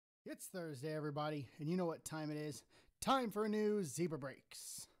It's Thursday, everybody, and you know what time it is. Time for a new Zebra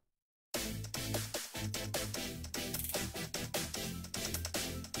Breaks. And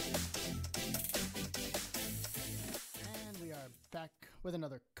we are back with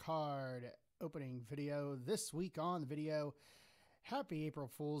another card opening video. This week on the video, happy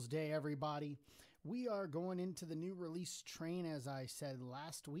April Fool's Day, everybody. We are going into the new release train, as I said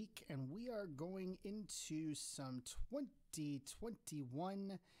last week, and we are going into some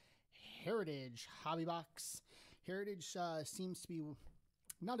 2021 Heritage Hobby Box. Heritage seems to be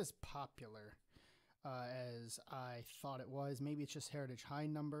not as popular as I thought it was. Maybe it's just Heritage high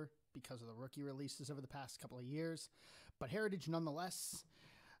number because of the rookie releases over the past couple of years. But Heritage nonetheless.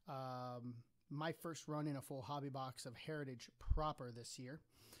 My first run in a full hobby box of Heritage proper this year.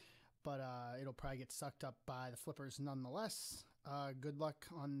 But it'll probably get sucked up by the flippers nonetheless. Good luck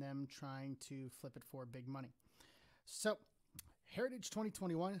on them trying to flip it for big money. So, Heritage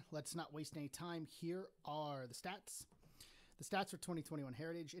 2021, let's not waste any time. Here are the stats. The stats for 2021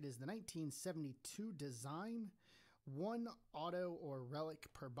 Heritage, it is the 1972 design, 1 auto or relic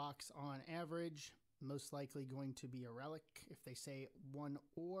per box on average. Most likely going to be a relic. If they say 1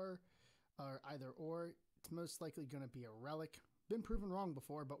 or either or, it's most likely going to be a relic. Been proven wrong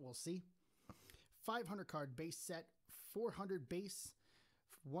before, but we'll see. 500 card base set, 400 base,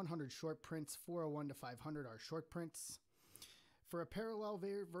 100 short prints, 401 to 500 are short prints. For a parallel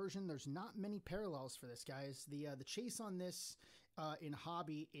version, there's not many parallels for this, guys. The chase on this in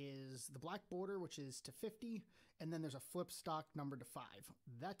hobby is the black border, which is to 50, and then there's a flip stock number to 5.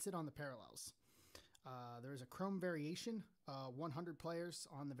 That's it on the parallels. There's a chrome variation, 100 players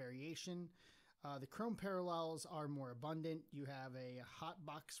on the variation. The chrome parallels are more abundant. You have a hot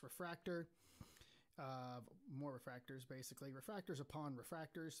box refractor, more refractors basically. Refractors upon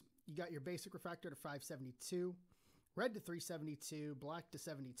refractors. You got your basic refractor to 572, red to 372, black to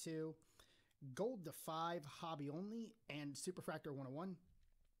 72, gold to 5, hobby only, and superfractor 101.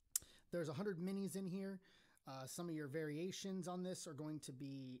 There's 100 minis in here. Some of your variations on this are going to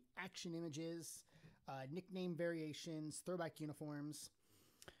be action images, nickname variations, throwback uniforms.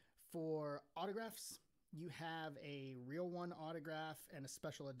 For autographs, you have a real one autograph and a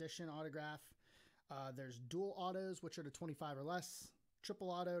special edition autograph. There's dual autos, which are to 25 or less, triple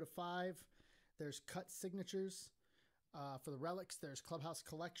auto to 5. There's cut signatures. For the relics, there's Clubhouse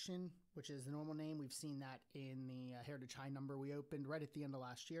Collection, which is the normal name. We've seen that in the Heritage high number we opened right at the end of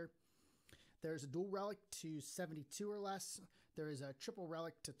last year. There's a dual relic to 72 or less. There is a triple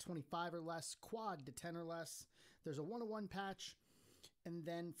relic to 25 or less, quad to 10 or less. There's a 101 patch. And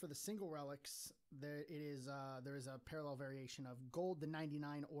then for the single relics, there is a parallel variation of gold to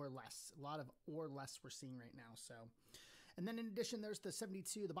 99 or less. A lot of or less we're seeing right now. So, and then in addition, there's the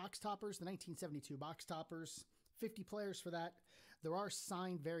 72, the box toppers, the 1972 box toppers, 50 players for that. There are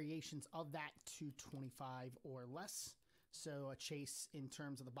signed variations of that to 25 or less. So a chase in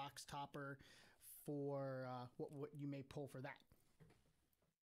terms of the box topper for what you may pull for that.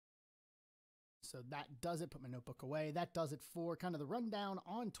 So that does it. Put my notebook away. That does it for kind of the rundown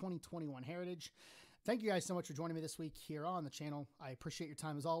on 2021 Heritage. Thank you guys so much for joining me this week here on the channel. I appreciate your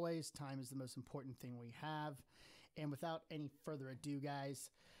time as always. Time is the most important thing we have. And without any further ado,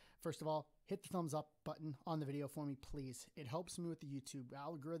 guys, first of all, hit the thumbs up button on the video for me, please. It helps me with the YouTube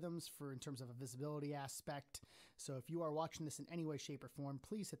algorithms in terms of a visibility aspect. So if you are watching this in any way, shape, or form,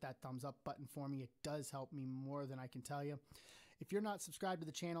 please hit that thumbs up button for me. It does help me more than I can tell you. If you're not subscribed to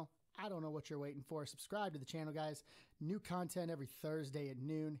the channel, I don't know what you're waiting for. Subscribe to the channel, guys. New content every Thursday at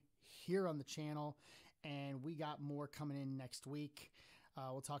noon here on the channel. And we got more coming in next week.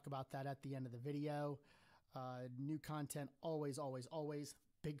 We'll talk about that at the end of the video. New content always, always, always.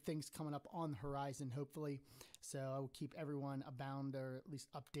 Big things coming up on the horizon, hopefully. So I will keep everyone abound or at least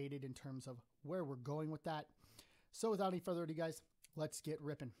updated in terms of where we're going with that. So without any further ado, guys, let's get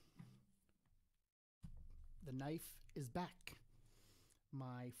ripping. The knife is back.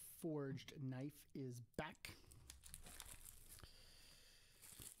 My forged knife is back.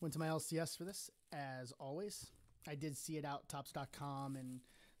 Went to my LCS for this, as always. I did see it out Topps.com and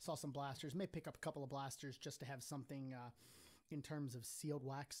saw some blasters. May pick up a couple of blasters just to have something in terms of sealed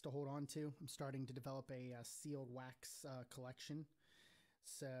wax to hold on to. I'm starting to develop a sealed wax collection.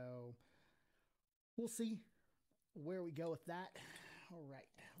 So we'll see where we go with that. All right,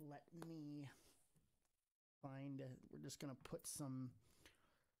 let me find, we're just going to put some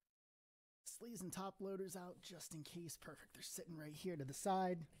sleeves and top loaders out just in case. Perfect. They're sitting right here to the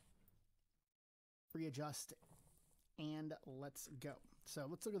side. Readjust and let's go. So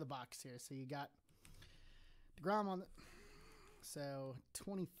let's look at the box here. So you got the gram on the, so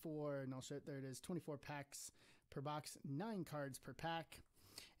 24, and I'll show it, there it is, 24 packs per box, 9 cards per pack.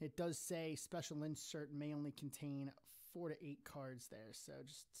 It does say special insert may only contain 4 to 8 cards there.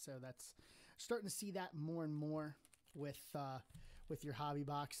 So that's starting to see that more and more with your hobby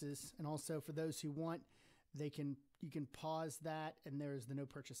boxes. And also for those who want, you can pause that, and there's the no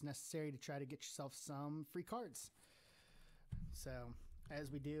purchase necessary to try to get yourself some free cards. So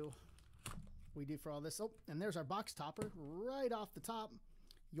as we do for all this. Oh, and there's our box topper right off the top,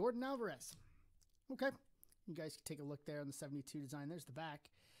 Jordan Alvarez. Okay, you guys can take a look there on the 72 design. There's the back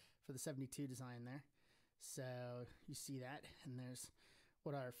for the 72 design there. So you see that, and there's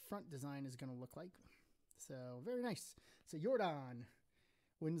what our front design is going to look like. So very nice. So Jordan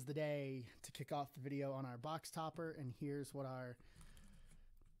wins the day to kick off the video on our box topper. And here's what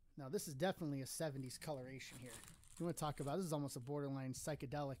now this is definitely a 70s coloration here. You want to talk about, this is almost a borderline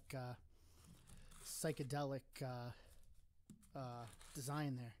psychedelic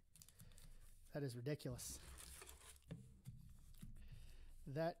design there. That is ridiculous.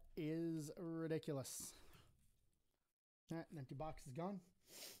 That is ridiculous. All right, empty box is gone.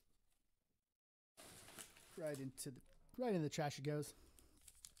 Right in the trash it goes.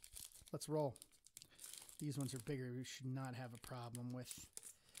 Let's roll. These ones are bigger. We should not have a problem with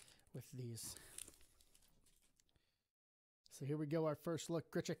these. So here we go, our first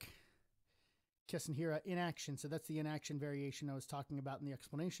look. Grichuk, Kessenhira in action. So that's the in action variation I was talking about in the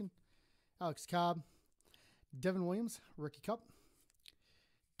explanation. Alex Cobb, Devin Williams, Rookie Cup.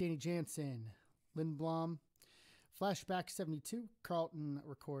 Danny Jansen, Lindblom, Flashback 72. Carlton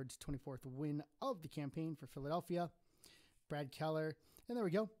records 24th win of the campaign for Philadelphia. Brad Keller. And there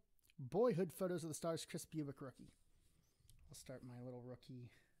we go. Boyhood photos of the Stars, Chris Bubick rookie. I'll start my little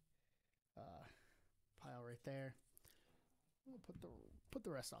rookie pile right there. We'll put the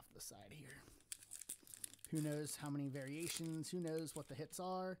rest off to the side here. Who knows how many variations? Who knows what the hits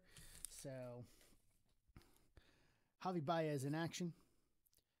are? So Javi Baez in action.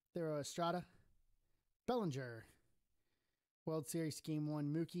 Thero Estrada, Bellinger, World Series Game 1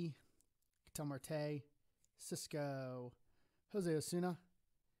 Mookie, Ketel Marte, Cisco, Jose Osuna,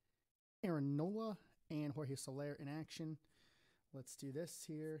 Aaron Nola, and Jorge Soler in action. Let's do this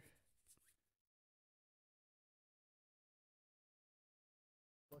here.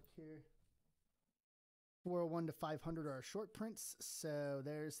 Look here. 401 to 500 are our short prints. So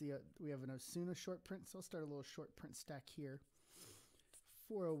there's we have an Osuna short print. So I'll start a little short print stack here.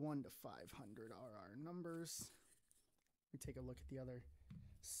 401 to 500 are our numbers. We take a look at the other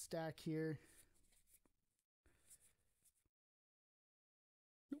stack here.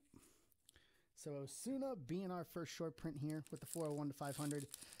 Nope. So Osuna being our first short print here with the 401 to 500.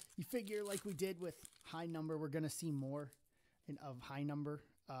 You figure like we did with high number, we're going to see more of high number.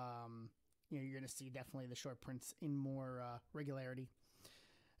 You know, you're going to see definitely the short prints in more regularity.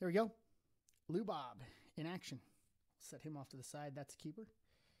 There we go. Lou Bob in action. Set him off to the side. That's a keeper.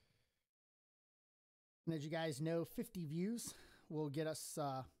 And as you guys know, 50 views will get us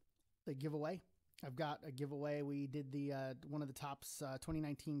the giveaway. I've got a giveaway. We did the one of the tops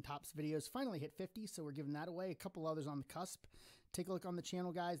 2019 tops videos. Finally hit 50, so we're giving that away. A couple others on the cusp. Take a look on the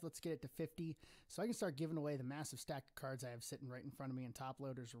channel, guys. Let's get it to 50 so I can start giving away the massive stack of cards I have sitting right in front of me and top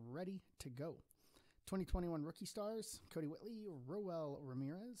loaders ready to go. 2021 Rookie Stars, Cody Whitley, Roel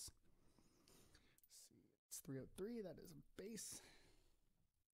Ramirez. Let's see, it's 303. That is a base.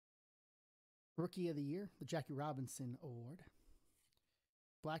 Rookie of the Year, the Jackie Robinson Award.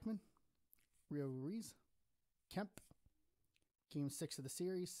 Blackman, Rio Ruiz, Kemp, Game 6 of the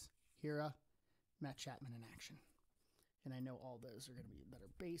series, Hira, Matt Chapman in action. And I know all those are going to be that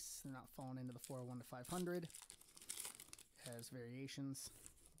are base. They're not falling into the 401 to 500. Has variations.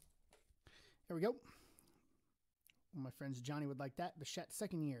 There we go. One of my friends, Johnny, would like that. Bichette,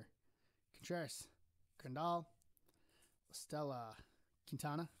 second year. Contreras, Grandal, Estella,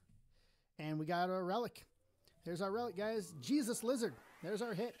 Quintana. And we got our relic. There's our relic, guys. Jesus Lizard. There's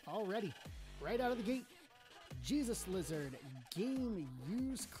our hit already. Right out of the gate. Jesus Lizard Game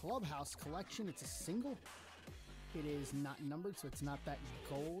Used Clubhouse Collection. It's a single. It is not numbered, so it's not that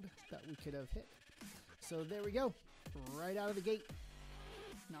gold that we could have hit. So there we go. Right out of the gate.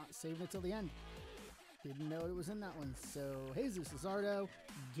 Not saving it till the end. Didn't know it was in that one. So Jesus Lizardo,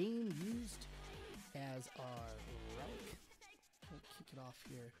 Game Used as our relic. We'll kick it off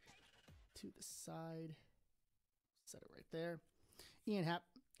here to the side. Set it right there. Ian Happ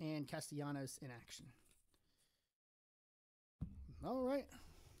and Castellanos in action. All right.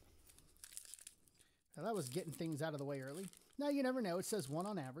 Now that was getting things out of the way early. Now you never know. It says 1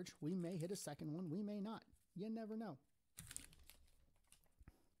 on average. We may hit a second one. We may not. You never know.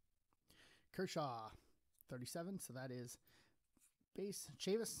 Kershaw, 37. So that is base.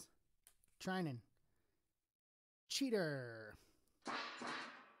 Chavis, Trinan, Cheater,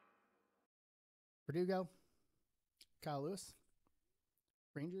 Verdugo, Kyle Lewis,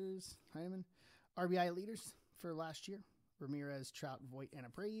 Rangers, Heineman. RBI leaders for last year: Ramirez, Trout, Voit, and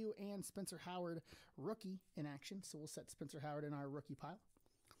Abreu, and Spencer Howard, rookie, in action. So we'll set Spencer Howard in our rookie pile.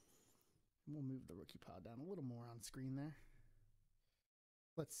 We'll move the rookie pile down a little more on screen there.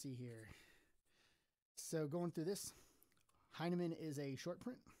 Let's see here. So going through this, Heineman is a short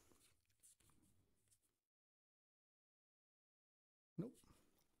print. Nope.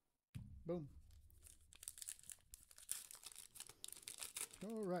 Boom.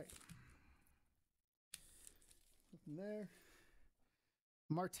 All right. Nothing there.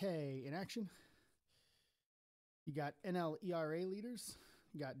 Marte in action. You got NL ERA leaders.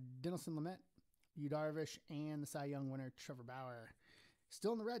 You got Dinelson Lamet, Yu Darvish, and the Cy Young winner, Trevor Bauer.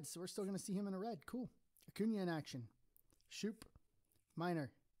 Still in the red, so we're still going to see him in a red. Cool. Acuna in action. Shoop,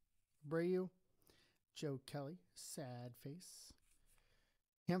 Minor, Abreu, Joe Kelly, sad face.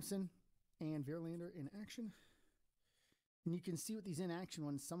 Hampson and Verlander in action. And you can see with these in action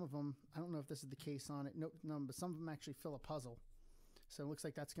ones, some of them, I don't know if this is the case on it. Nope, no, but some of them actually fill a puzzle. So it looks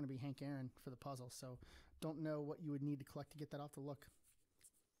like that's going to be Hank Aaron for the puzzle. So don't know what you would need to collect to get that off the look.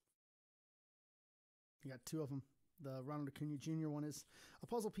 You got two of them. The Ronald Acuna Jr. one is a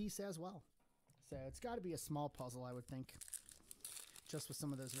puzzle piece as well. So it's got to be a small puzzle, I would think, just with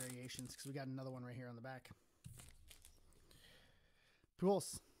some of those variations, because we got another one right here on the back.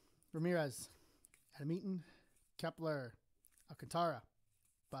 Pujols, Ramirez, Adam Eaton, Kepler, Alcantara,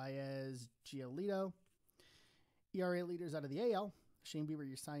 Baez, Giolito. ERA leaders out of the AL: Shane Bieber,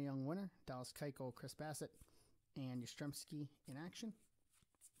 your Cy Young winner; Dallas Keuchel, Chris Bassett, and Yastrzemski in action.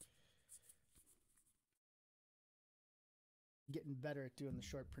 Getting better at doing the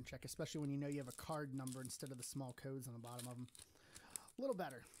short print check, especially when you know you have a card number instead of the small codes on the bottom of them. A little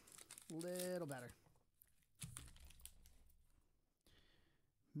better. Little better.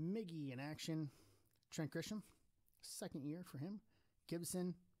 Miggy in action. Trent Grisham, second year for him.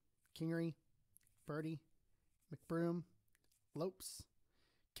 Gibson, Kingery, Birdie, McBroom, Lopes,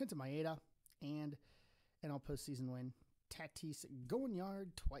 Kenta Maeda, and NL postseason win, Tatis going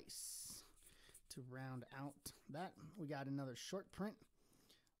yard twice. To round out that, we got another short print.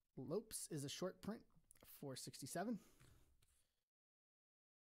 Lopes is a short print, 467.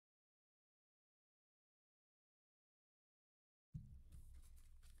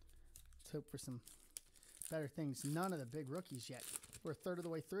 Let's hope for some better things. None of the big rookies yet. We're a third of the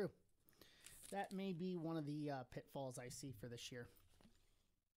way through. That may be one of the pitfalls I see for this year.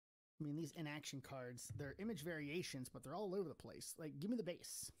 I mean, these in-action cards, they're image variations, but they're all over the place. Like, give me the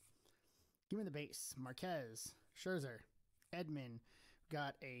base. Give me the base. Marquez, Scherzer, Edman.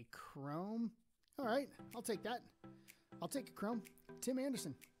 Got a chrome. All right, I'll take that. I'll take a chrome. Tim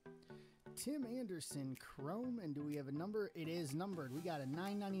Anderson. Tim Anderson, chrome. And do we have a number? It is numbered. We got a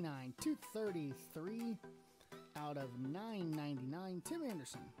 999. 233 out of 999. Tim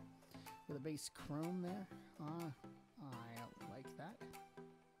Anderson with a base chrome there. I like that.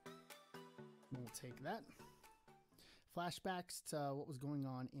 We'll take that. Flashbacks to what was going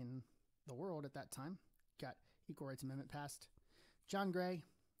on in the world at that time. Got Equal Rights Amendment passed. John Gray,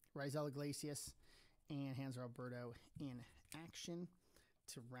 Raisel Iglesias, and Hanser Alberto in action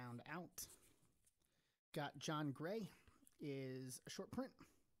to round out. Got John Gray is a short print,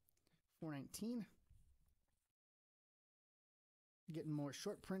 419. Getting more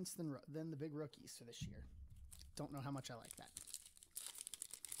short prints than the big rookies for this year. Don't know how much I like that.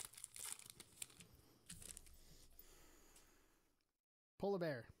 Polar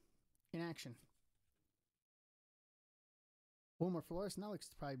Bear in action. Wilmer Flores, now looks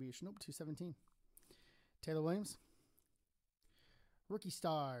to probably be a Nope, 217. Taylor Williams. Rookie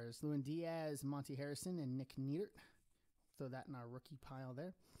stars, Lewin Diaz, Monty Harrison, and Nick Neidert. Throw that in our rookie pile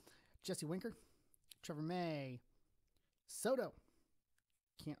there. Jesse Winker, Trevor May, Soto.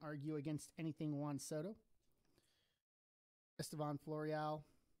 Can't argue against anything Juan Soto. Estevan Florial,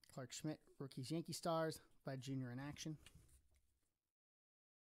 Clark Schmidt, rookies Yankee stars, Vlad Jr. in action.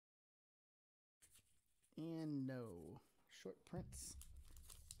 And no short prints.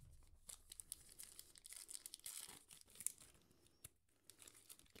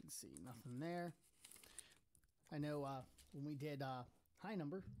 You can see nothing there. I know when we did high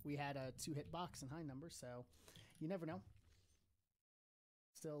number, we had a 2-hit box in high number, so you never know.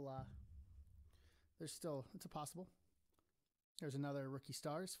 It's a possible. There's another rookie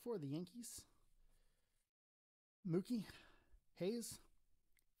stars for the Yankees. Mookie, Hayes,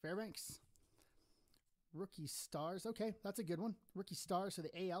 Fairbanks. Rookie stars. Okay, that's a good one. Rookie stars for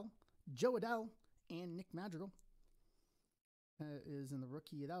the AL. Joe Adell and Nick Madrigal is in the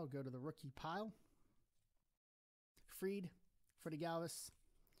rookie. That'll go to the rookie pile. Freed, Freddie Galvis,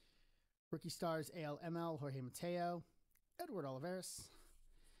 Rookie stars ALML, Jorge Mateo, Edward Olivares,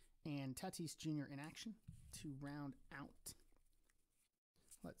 and Tatis Jr. in action to round out.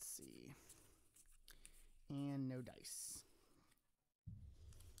 Let's see. And no dice.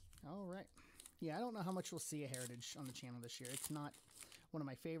 All right. Yeah, I don't know how much we'll see of Heritage on the channel this year. It's not one of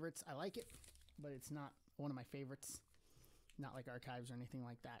my favorites. I like it, but it's not one of my favorites. Not like Archives or anything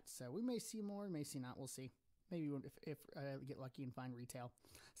like that. So we may see more, may see not. We'll see. Maybe if I get lucky and find retail.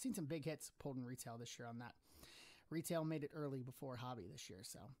 Seen some big hits pulled in retail this year on that. Retail made it early before hobby this year.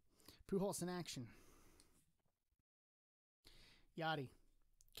 So Pujols in action. Yachty,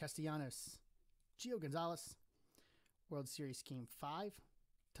 Castellanos, Gio Gonzalez, World Series Game 5,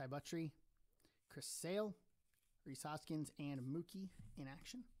 Ty Buttrey, Chris Sale, Rhys Hoskins, and Mookie in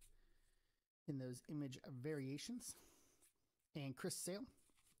action in those image variations. And Chris Sale,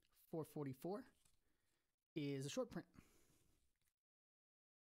 444, is a short print.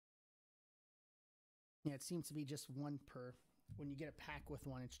 Yeah, it seems to be just one per. When you get a pack with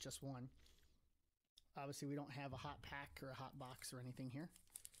one, it's just one. Obviously, we don't have a hot pack or a hot box or anything here.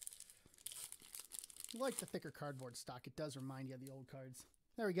 I like the thicker cardboard stock. It does remind you of the old cards.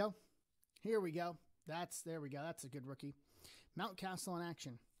 There we go. Here we go. There we go. That's a good rookie. Mountcastle in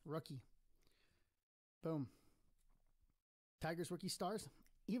action. Rookie. Boom. Tigers rookie stars.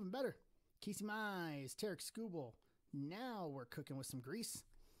 Even better. Casey Mize. Tarek Skubal. Now we're cooking with some grease.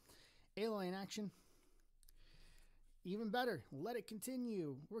 Aloy in action. Even better. Let it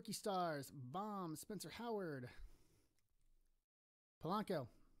continue. Rookie stars. Bomb. Spencer Howard. Polanco.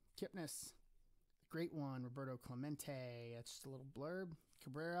 Kipnis. Great one. Roberto Clemente. That's just a little blurb.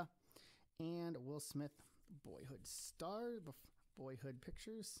 Cabrera. And Will Smith. Boyhood star. Boyhood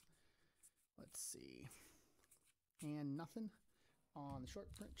pictures. Let's see. And nothing on the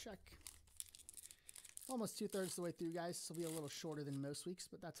short print check. Almost 2/3 of the way through, guys. This will be a little shorter than most weeks,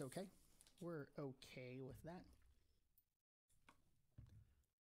 but that's okay. We're okay with that.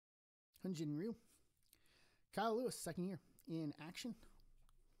 Hyunjin Ryu. Kyle Lewis, second year in action.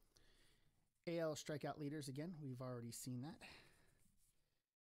 AL strikeout leaders again. We've already seen that.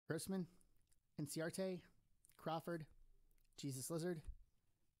 Grossman, Enciarte, Crawford, Jesus Lizard,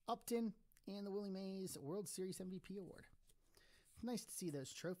 Upton, and the Willie Mays World Series MVP Award. Nice to see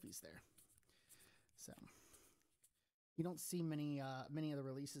those trophies there. So you don't see many of the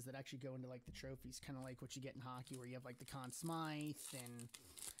releases that actually go into like the trophies, kind of like what you get in hockey, where you have like the Conn Smythe and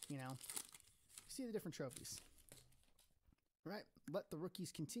you see the different trophies. All right, let the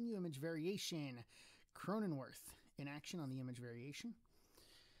rookies continue. Image variation. Cronenworth in action on the image variation.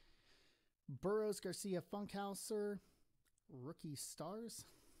 Burroughs, Garcia, Funkhauser, rookie stars.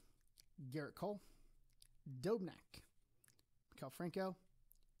 Garrett Cole, Dobnak, Cal Franco,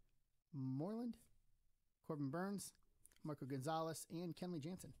 Moreland, Corbin Burns, Marco Gonzalez, and Kenley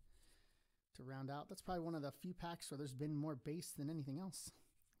Jansen to round out. That's probably one of the few packs where there's been more base than anything else.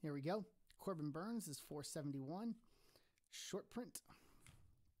 Here we go. Corbin Burns is 471. Short print.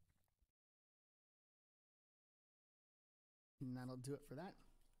 And that'll do it for that.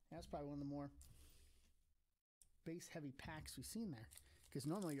 That's probably one of the more base-heavy packs we've seen there. Because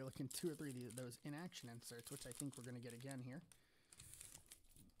normally you're looking 2 or 3 of those in-action inserts, which I think we're going to get again here.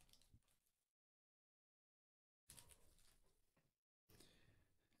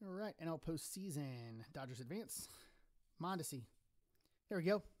 All right, NL postseason. Dodgers advance. Mondesi. There we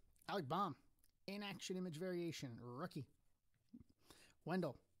go. Alec Baum. In-action image variation. Rookie.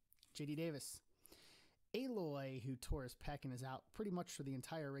 Wendell. J.D. Davis. Aloy, who tore his pec and is out pretty much for the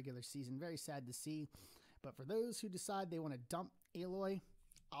entire regular season. Very sad to see. But for those who decide they want to dump Aloy,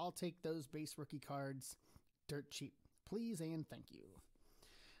 I'll take those base rookie cards dirt cheap. Please and thank you.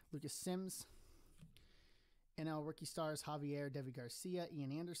 Lucas Sims. NL rookie stars Javier Devi Garcia,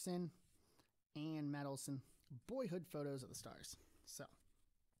 Ian Anderson, and Matt Olson. Boyhood photos of the stars. So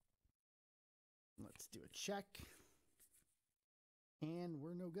let's do a check. And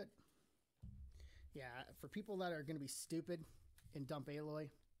we're no good. Yeah, for people that are going to be stupid and dump Aloy,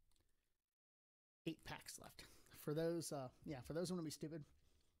 8 packs left. For those, for those who want to be stupid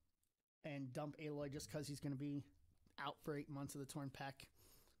and dump Aloy just because he's going to be out for 8 months of the torn pec,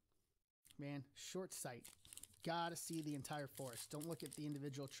 man, short sight. Gotta see the entire forest. Don't look at the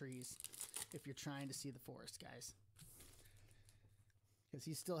individual trees if you're trying to see the forest, guys. Because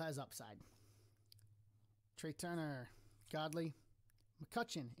he still has upside. Trey Turner, Godley,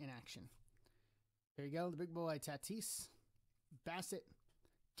 McCutcheon in action. There you go, the big boy, Tatis, Bassett,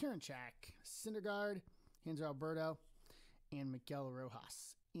 Karinchak, Syndergaard, Hanser Alberto, and Miguel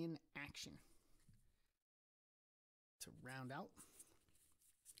Rojas in action. To round out,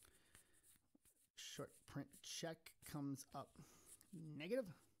 short print check comes up negative.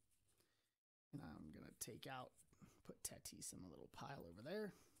 And I'm going to put Tatis in the little pile over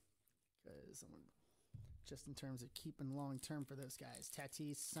there. Because just in terms of keeping long term for those guys.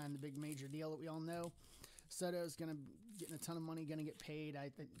 Tatis signed the big major deal that we all know. Soto's going to get a ton of money, going to get paid. I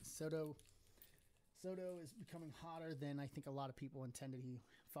think Soto is becoming hotter than I think a lot of people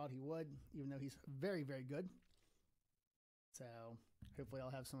thought he would, even though he's very, very good. So hopefully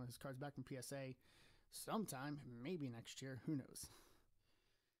I'll have some of his cards back from PSA sometime, maybe next year. Who knows?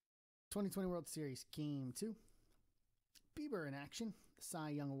 2020 World Series Game 2. Bieber in action, the Cy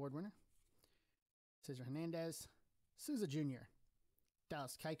Young Award winner. Cesar Hernandez, Souza Jr.,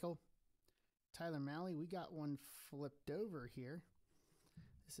 Dallas Keuchel, Tyler Mahle. We got one flipped over here.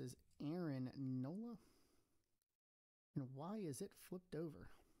 This is Aaron Nola. And why is it flipped over?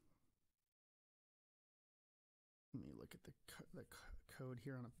 Let me look at the code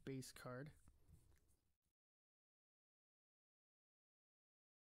here on a base card.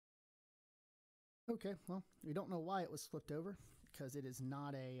 Okay, well, we don't know why it was flipped over because it is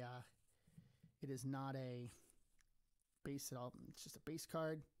not a base at all. It's just a base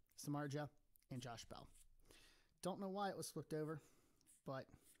card, Samardzija, and Josh Bell. Don't know why it was flipped over, but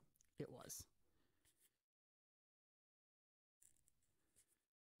it was.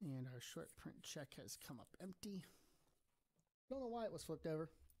 And our short print check has come up empty. Don't know why it was flipped over.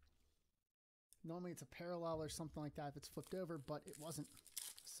 Normally it's a parallel or something like that if it's flipped over, but it wasn't.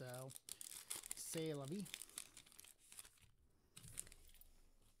 So, c'est la vie.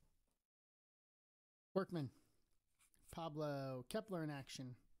 Workman. Pablo Kepler in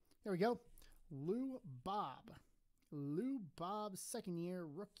action. There we go. Lou Bob. Lou Bob, second year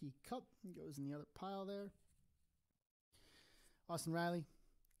rookie cup. Goes in the other pile there. Austin Riley.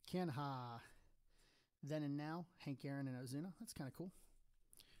 Ken Ha. Then and Now. Hank Aaron and Ozuna. That's kind of cool.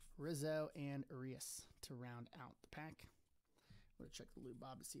 Rizzo and Arias to round out the pack. I'm going to check the Lou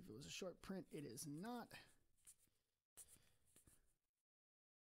Bob to see if it was a short print. It is not.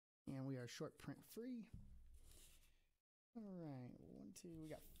 And we are short print free. All right, 1, 2, we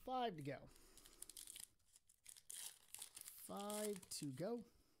got 5 to go. 5 to go.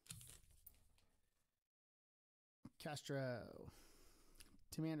 Castro.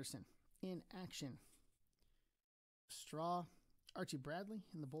 Tim Anderson in action. Straw. Archie Bradley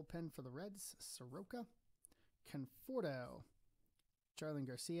in the bullpen for the Reds. Soroka. Conforto. Charlene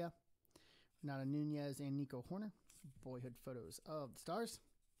Garcia. Renato Nunez and Nico Horner. Boyhood photos of the Stars.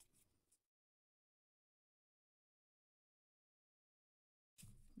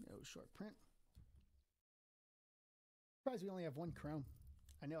 No short print. Surprised we only have one chrome.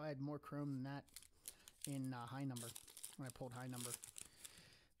 I know I had more chrome than that in high number when I pulled high number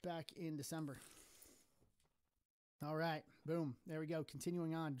back in December. All right, boom. There we go.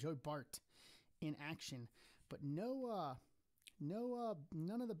 Continuing on, Joe Bart in action, but none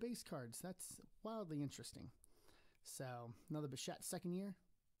of the base cards. That's wildly interesting. So another Bichette second year,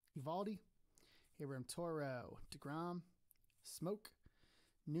 Evaldi, Abraham Toro, DeGrom, Smoke,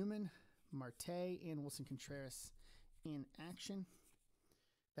 Newman, Marte, and Wilson Contreras in action.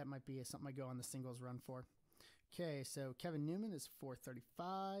 That might be something I go on the singles run for. Okay, so Kevin Newman is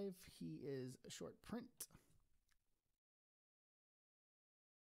 435. He is a short print.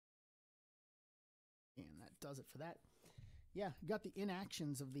 And that does it for that. Yeah, got the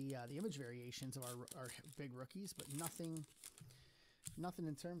inactions of the image variations of our big rookies, but nothing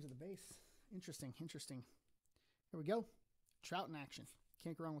in terms of the base. Interesting. Here we go. Trout in action.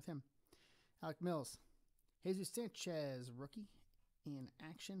 Can't go wrong with him. Alec Mills. Jesus Sanchez, rookie in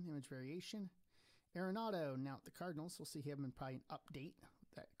action, image variation. Arenado, now at the Cardinals. We'll see him in probably an update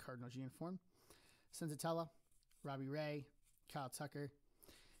with that Cardinals uniform. Senzatella, Robbie Ray, Kyle Tucker,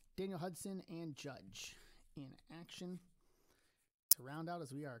 Daniel Hudson, and Judge in action. To round out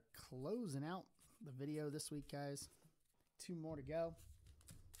as we are closing out the video this week, guys. 2 more to go.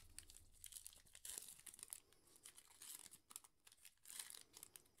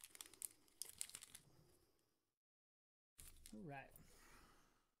 All right.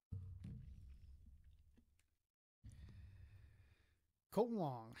 Colton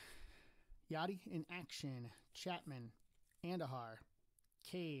Wong, Yachty in action, Chapman, Andahar,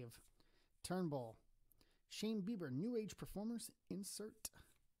 Cave, Turnbull, Shane Bieber, New Age Performers, insert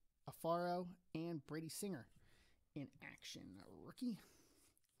Alfaro, and Brady Singer in action, rookie.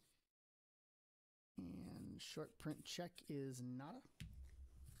 And short print check is nada.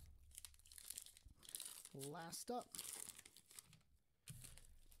 Last up.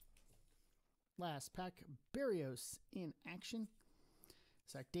 Last pack, Barrios in action.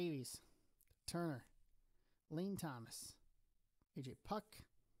 Zach Davies, Turner, Lane Thomas, AJ Puck,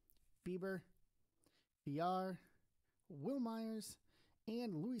 Bieber, VR, Will Myers,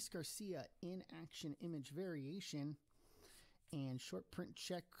 And Luis Garcia in action image variation. And short print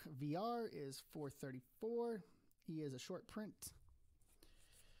check VR is 434. He is a short print.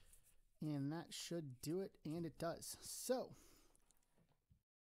 And that should do it, and it does. So,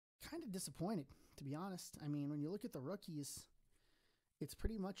 kind of disappointed, to be honest. I mean, when you look at the rookies, it's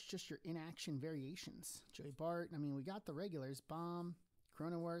pretty much just your in-action variations. Joey Bart, I mean, we got the regulars, Baum,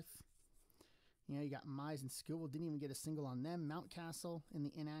 Cronenworth. You know, you got Mize and Skubal, didn't even get a single on them. Mountcastle in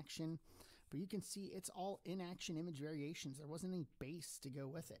the in-action. But you can see it's all in-action image variations. There wasn't any base to go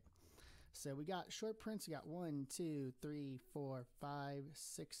with it. So we got short prints. We got 1, 2, 3, 4, 5,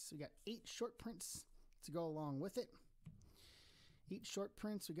 6. We got 8 short prints to go along with it. 8 short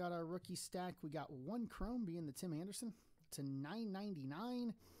prints. We got our rookie stack. We got 1 chrome being the Tim Anderson to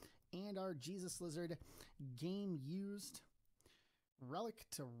 $9.99, and our Jesus Lizard game used relic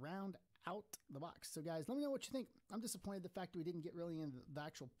to round out the box. So guys, let me know what you think. I'm disappointed the fact that we didn't get really into the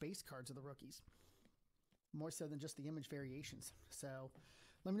actual base cards of the rookies, more so than just the image variations. So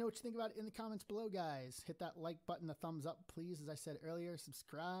let me know what you think about it in the comments below, guys. Hit that like button, the thumbs up, please. As I said earlier,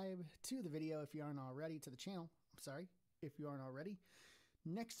 subscribe to the video if you aren't already, to the channel. I'm sorry, if you aren't already.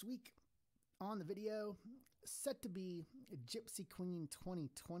 Next week on the video, set to be Gypsy Queen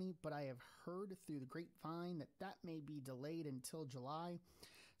 2020, but I have heard through the grapevine that that may be delayed until July.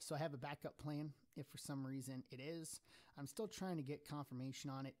 So I have a backup plan if for some reason it is. I'm still trying to get confirmation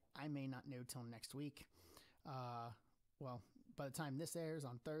on it. I may not know till next week. Well, by the time this airs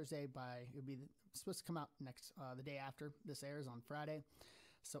on Thursday, it'll be supposed to come out next the day after this airs on Friday.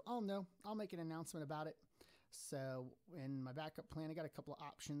 So I'll know. I'll make an announcement about it. So in my backup plan, I got a couple of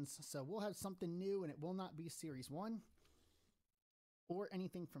options. So we'll have something new, and it will not be Series 1 or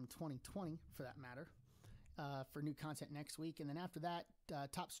anything from 2020 for that matter, for new content next week. And then after that,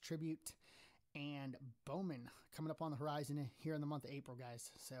 Topps Tribute and Bowman coming up on the horizon here in the month of April, guys.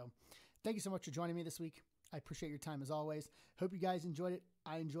 So thank you so much for joining me this week. I appreciate your time as always. Hope you guys enjoyed it.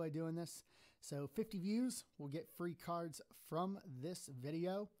 I enjoy doing this. So 50 views will get free cards from this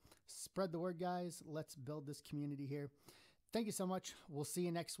video. Spread the word, guys. Let's build this community here. Thank you so much. We'll see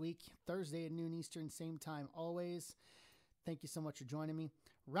you next week, Thursday at noon Eastern, same time always. Thank you so much for joining me.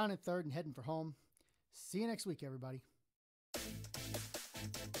 Rounding third and heading for home. See you next week, everybody.